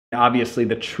Obviously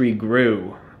the tree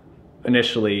grew,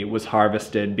 initially was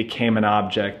harvested, became an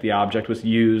object, the object was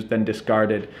used, then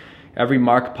discarded. Every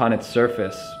mark upon its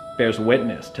surface bears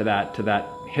witness to that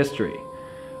history,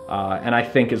 and I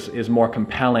think is more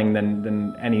compelling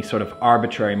than any sort of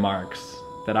arbitrary marks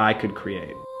that I could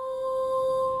create.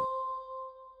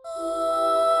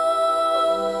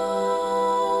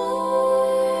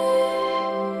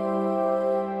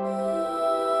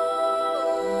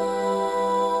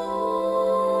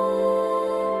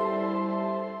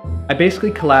 I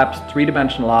basically collapsed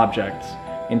three-dimensional objects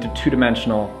into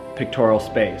two-dimensional pictorial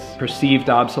space. Perceived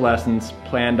obsolescence,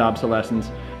 planned obsolescence,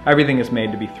 everything is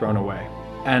made to be thrown away.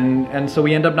 And so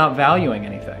we end up not valuing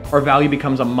anything. Our value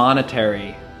becomes a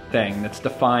monetary thing that's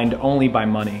defined only by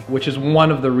money, which is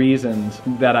one of the reasons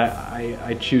that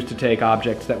I choose to take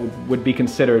objects that would be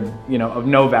considered, of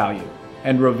no value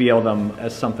and reveal them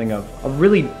as something of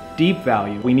really deep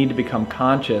value. We need to become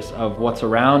conscious of what's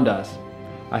around us.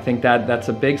 I think that's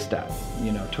a big step,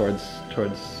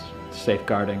 towards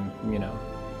safeguarding,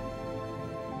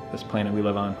 this planet we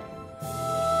live on.